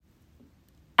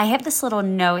I have this little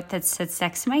note that sits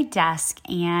next to my desk,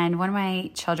 and one of my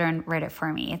children wrote it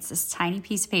for me. It's this tiny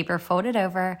piece of paper folded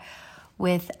over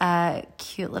with a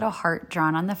cute little heart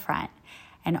drawn on the front.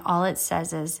 And all it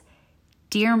says is,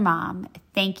 "Dear Mom,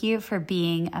 thank you for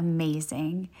being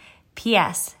amazing.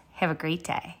 P.S. Have a great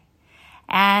day."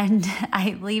 And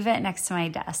I leave it next to my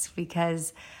desk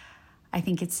because I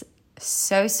think it's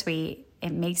so sweet.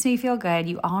 It makes me feel good.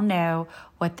 You all know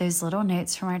what those little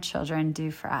notes from our children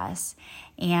do for us.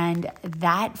 And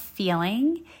that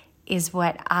feeling is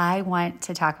what I want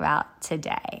to talk about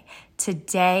today.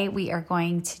 Today, we are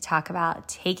going to talk about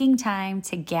taking time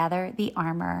to gather the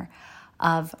armor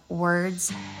of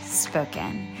words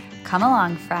spoken. Come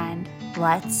along, friend.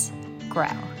 Let's grow.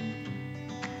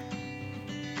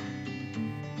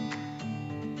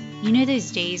 You know those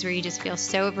days where you just feel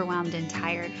so overwhelmed and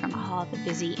tired from all the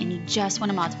busy, and you just want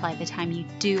to multiply the time you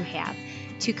do have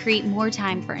to create more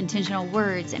time for intentional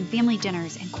words and family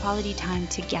dinners and quality time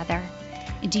together?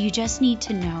 And do you just need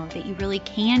to know that you really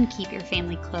can keep your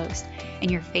family close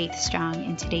and your faith strong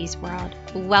in today's world?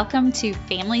 Welcome to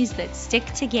Families That Stick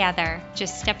Together.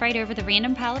 Just step right over the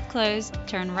random pile of clothes,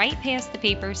 turn right past the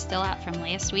papers still out from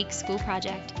last week's school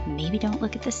project, maybe don't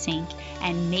look at the sink,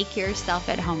 and make yourself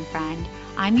at home, friend.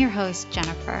 I'm your host,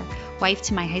 Jennifer, wife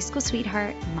to my high school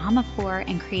sweetheart, mom of four,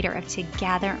 and creator of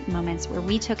Togather Moments, where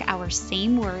we took our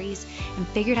same worries and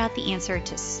figured out the answer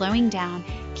to slowing down,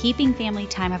 keeping family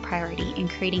time a priority, and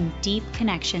creating deep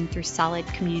connection through solid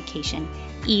communication,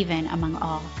 even among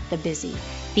all the busy.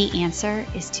 The answer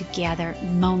is to gather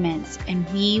moments, and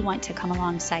we want to come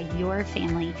alongside your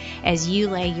family as you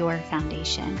lay your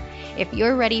foundation. If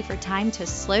you're ready for time to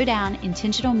slow down,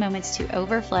 intentional moments to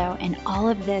overflow, and all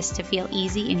of this to feel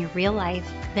easy in your real life,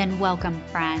 then welcome,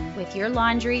 friend. With your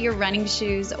laundry, your running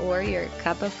shoes, or your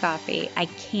cup of coffee, I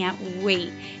can't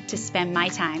wait to spend my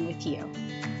time with you.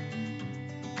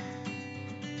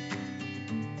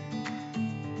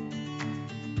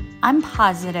 I'm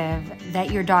positive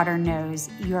that your daughter knows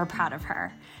you're proud of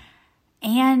her.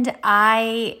 And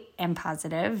I am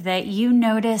positive that you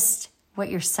noticed what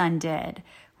your son did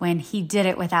when he did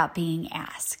it without being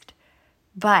asked.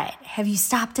 But have you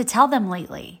stopped to tell them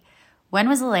lately? When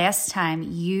was the last time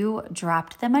you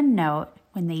dropped them a note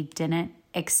when they didn't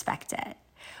expect it?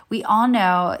 We all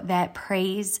know that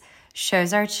praise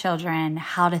shows our children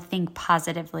how to think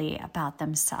positively about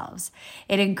themselves.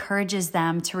 It encourages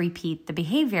them to repeat the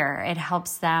behavior. It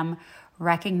helps them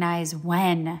recognize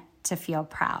when to feel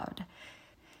proud.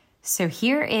 So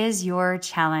here is your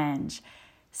challenge.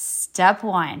 Step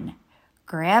 1,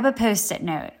 grab a Post-it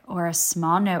note or a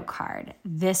small note card.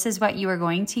 This is what you are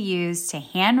going to use to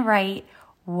handwrite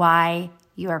why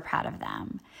you are proud of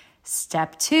them.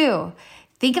 Step 2,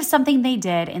 think of something they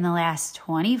did in the last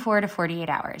 24 to 48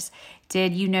 hours.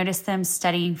 Did you notice them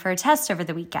studying for a test over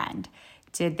the weekend?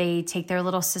 Did they take their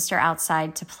little sister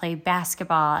outside to play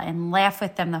basketball and laugh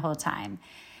with them the whole time?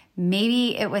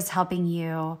 Maybe it was helping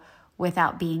you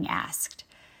without being asked.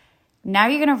 Now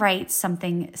you're going to write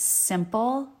something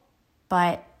simple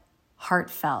but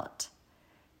heartfelt.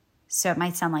 So it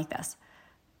might sound like this.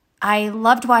 I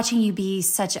loved watching you be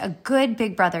such a good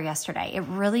big brother yesterday. It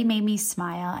really made me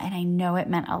smile, and I know it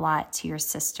meant a lot to your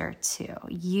sister too.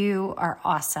 You are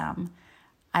awesome.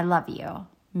 I love you,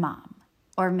 Mom.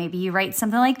 Or maybe you write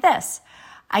something like this.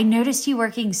 I noticed you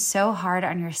working so hard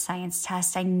on your science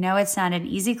test. I know it's not an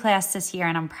easy class this year,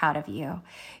 and I'm proud of you.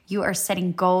 You are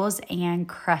setting goals and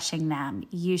crushing them.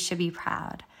 You should be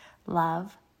proud.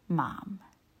 Love, Mom.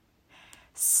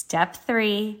 Step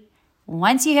 3.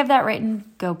 Once you have that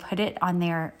written, go put it on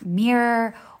their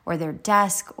mirror or their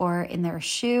desk or in their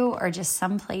shoe or just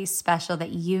someplace special that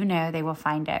you know they will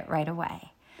find it right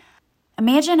away.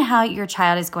 Imagine how your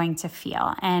child is going to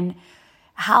feel and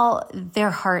how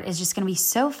their heart is just going to be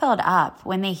so filled up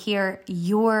when they hear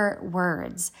your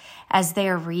words as they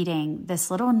are reading this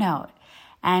little note.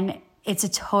 And it's a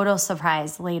total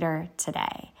surprise later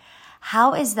today.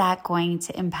 How is that going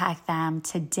to impact them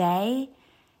today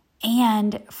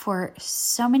and for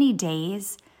so many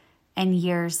days and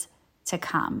years to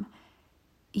come?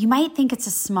 You might think it's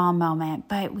a small moment,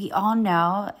 but we all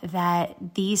know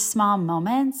that these small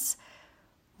moments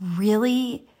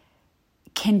really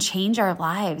can change our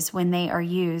lives when they are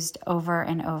used over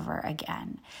and over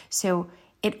again. So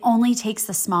it only takes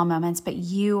the small moments, but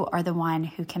you are the one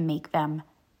who can make them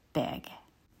big.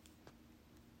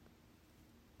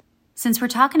 Since we're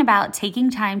talking about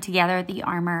taking time to gather the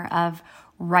armor of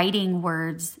writing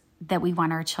words that we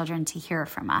want our children to hear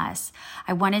from us,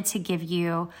 I wanted to give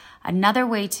you another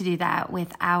way to do that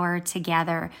with our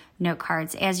Together note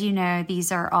cards. As you know,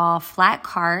 these are all flat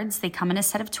cards. They come in a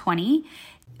set of 20.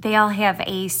 They all have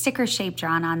a sticker shape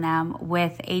drawn on them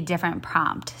with a different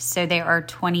prompt. So there are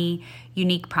 20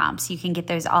 unique prompts. You can get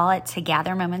those all at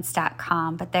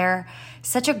togathermoments.com, but they're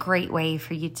such a great way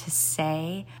for you to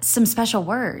say some special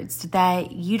words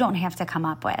that you don't have to come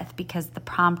up with because the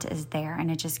prompt is there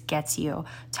and it just gets you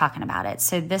talking about it.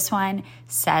 So this one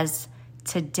says,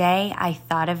 today I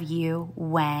thought of you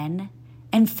when,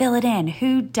 and fill it in.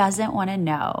 Who doesn't want to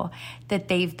know that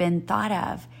they've been thought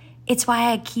of? It's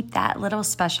why I keep that little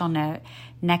special note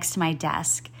next to my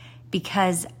desk,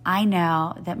 because I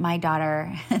know that my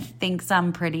daughter thinks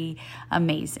I'm pretty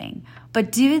amazing.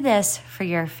 But do this for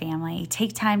your family.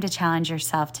 Take time to challenge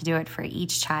yourself to do it for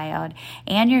each child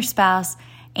and your spouse,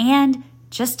 and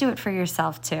just do it for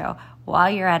yourself too, while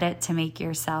you're at it, to make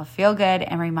yourself feel good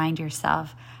and remind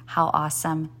yourself how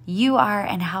awesome you are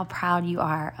and how proud you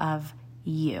are of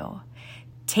you.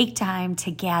 Take time to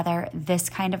gather this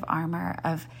kind of armor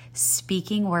of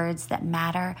speaking words that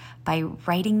matter by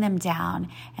writing them down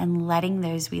and letting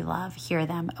those we love hear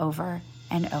them over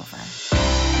and over.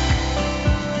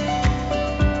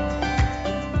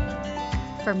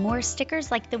 For more stickers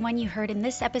like the one you heard in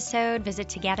this episode, visit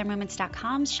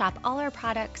togathermoments.com, shop all our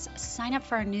products, sign up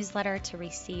for our newsletter to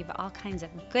receive all kinds of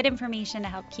good information to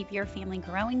help keep your family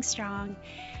growing strong,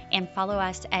 and follow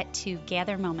us at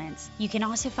Togather Moments. You can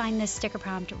also find this sticker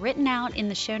prompt written out in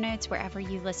the show notes wherever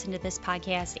you listen to this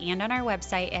podcast and on our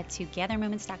website at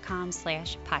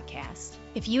togathermoments.com/podcast.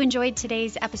 If you enjoyed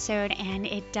today's episode and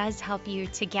it does help you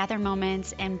to gather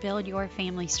moments and build your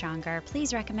family stronger,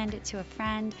 please recommend it to a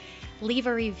friend, leave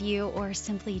a review, or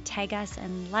simply tag us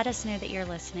and let us know that you're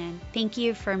listening. Thank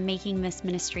you for making this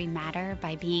ministry matter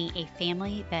by being a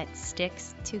family that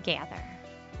sticks together.